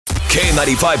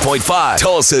K95.5,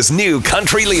 Tulsa's new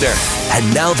country leader.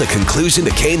 And now the conclusion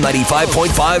to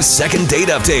K95.5's second date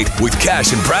update with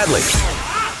Cash and Bradley.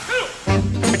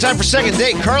 Time for second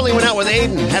date. Carly went out with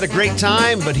Aiden, had a great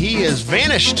time, but he has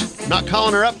vanished. Not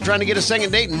calling her up, trying to get a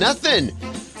second date, nothing.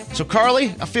 So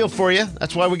Carly, I feel for you.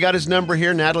 That's why we got his number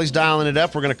here. Natalie's dialing it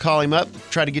up. We're going to call him up,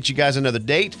 try to get you guys another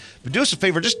date. But do us a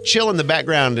favor, just chill in the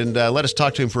background and let us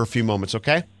talk to him for a few moments,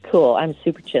 okay? Cool. I'm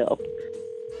super chill.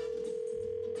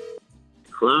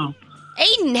 Hello.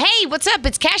 Aiden, hey, what's up?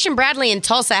 It's Cash and Bradley in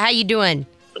Tulsa. How you doing?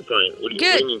 I'm fine. What do you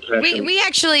Good. mean, Cash? We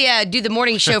actually do the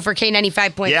morning show for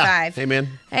K95.5. Yeah. Hey, man.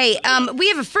 Hey, we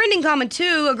have a friend in common,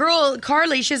 too. A girl,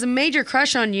 Carly. She has a major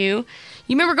crush on you.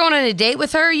 You remember going on a date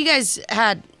with her? You guys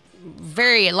had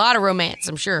a lot of romance,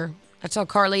 I'm sure. That's how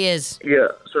Carly is. Yeah.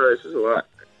 Sorry, this is a lot.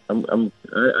 I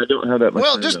don't have that much.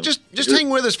 Well, time, just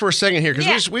hang with us for a second here, because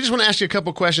Yeah. we just want to ask you a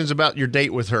couple questions about your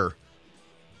date with her.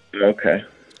 Okay.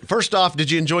 First off,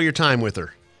 did you enjoy your time with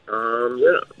her?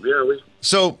 Yeah.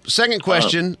 So, second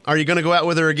question, are you going to go out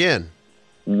with her again?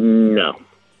 No.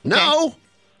 No?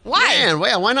 Why? Man,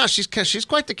 well, why not? She's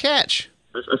quite the catch.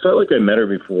 I felt like I met her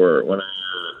before when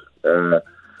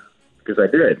because I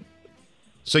did.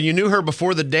 So you knew her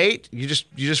before the date? You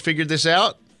just figured this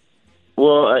out?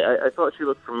 Well, I thought she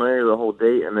looked familiar the whole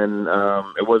date, and then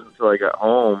it wasn't until I got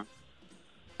home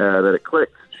that it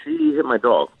clicked. She hit my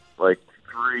dog like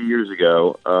 3 years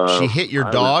ago. She hit your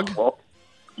dog?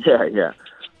 Yeah.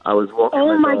 I was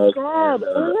walking my dog. God.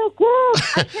 Oh, my God.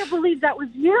 I can't believe that was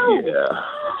you. Yeah.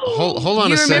 Hold on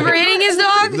You a second. remember hitting his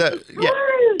dog?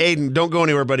 Aiden, don't go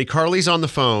anywhere, buddy. Carly's on the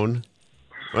phone.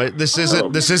 Right? This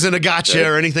isn't a gotcha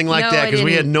or anything like No, that, I because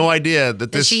we didn't. had no idea that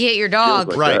Did this. she hit your dog?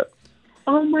 Like Right. that.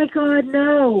 Oh, my God,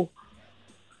 no.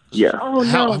 Yeah. Oh,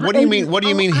 no. What do you mean? What do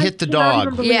you mean I hit the cannot dog?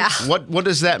 even believe- Yeah. What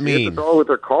does that She hit mean? the dog with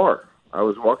her car. I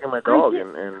was walking my dog,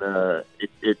 and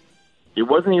it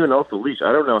wasn't even off the leash.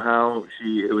 I don't know how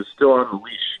it was still on the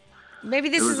leash. Maybe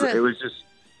this is It was just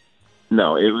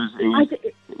no. It was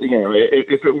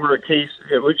if it were a case,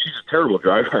 she's a terrible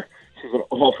driver. She's an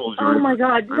awful driver. Oh, my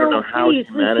God. I don't know No, how please,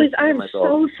 she managed please. I'm my so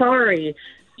dog. sorry.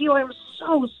 I'm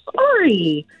so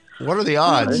sorry. What are the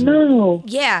odds? No.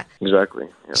 Yeah. Exactly.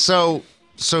 Yeah.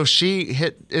 So she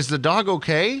hit. Is the dog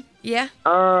okay? Yeah.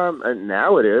 And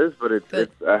now it is, but it's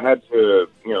I had to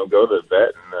go to the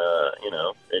vet,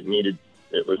 and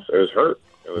it was hurt.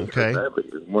 It was Okay. hurt badly.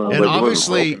 It was one of And those-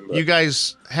 obviously, broken, but- you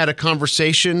guys had a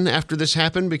conversation after this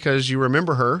happened because you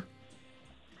remember her.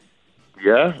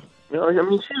 Yeah. I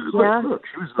mean, she was look,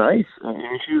 she was nice. I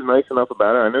mean, she was nice enough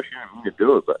about it. I know she didn't mean to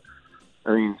do it, but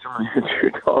I mean, somebody hits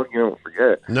your dog, you don't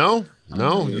forget. No, She's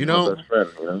you my don't. best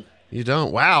friend, You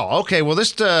don't. Wow. Okay. Well,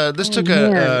 this took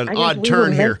Man, an I guess odd we turn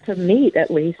were here. meant to meet,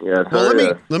 at least. Yeah. Well,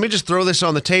 Sorry, let me just throw this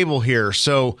on the table here.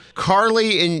 So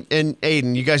Carly and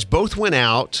Aiden, you guys both went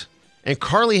out, and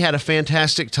Carly had a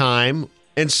fantastic time,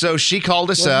 and so she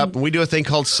called us up, and we do a thing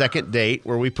called second date,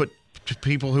 where we put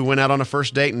people who went out on a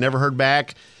first date and never heard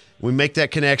back. We make that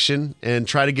connection and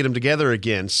try to get them together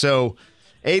again. So,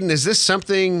 Aiden, is this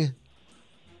something?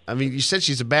 I mean, you said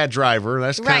she's a bad driver.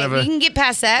 That's kind of we can get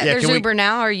past that. Yeah, There's can we- Uber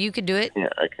now, or you could do it. Yeah,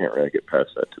 I can't really get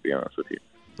past that, to be honest with you.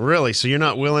 Really? So you're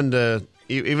not willing to,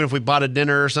 even if we bought a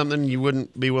dinner or something, you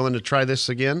wouldn't be willing to try this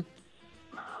again?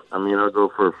 I mean, I'll go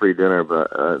for a free dinner, but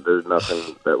there's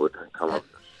nothing that would come up.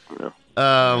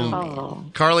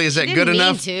 Carly, is that She good didn't mean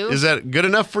enough? to. Is that good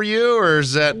enough for you, or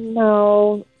is that?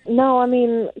 No, I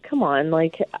mean, come on.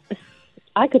 Like,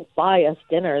 I could buy us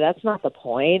dinner. That's not the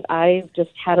point. I just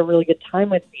had a really good time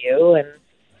with you, and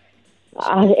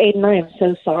Aiden, I am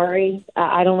so sorry.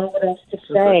 I don't know what else to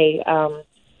say.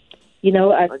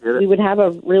 We would have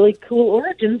a really cool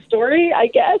origin story, I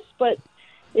guess. But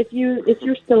if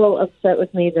you're still upset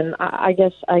with me, then I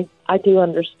guess I do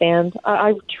understand.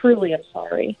 I truly am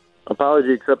sorry.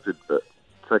 Apology accepted, but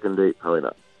second date, probably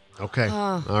not. Okay.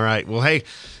 Oh. All right. Well, hey,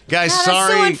 guys, God,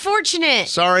 sorry. That's so unfortunate.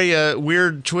 Sorry,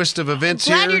 weird twist of events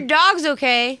Glad here. your dog's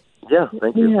okay. Yeah,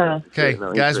 thank you. Yeah. Okay,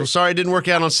 No, he's guys, great. well, sorry it didn't work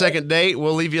out on second date.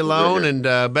 We'll leave you alone, and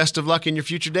best of luck in your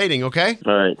future dating, okay?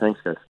 All right, thanks, guys.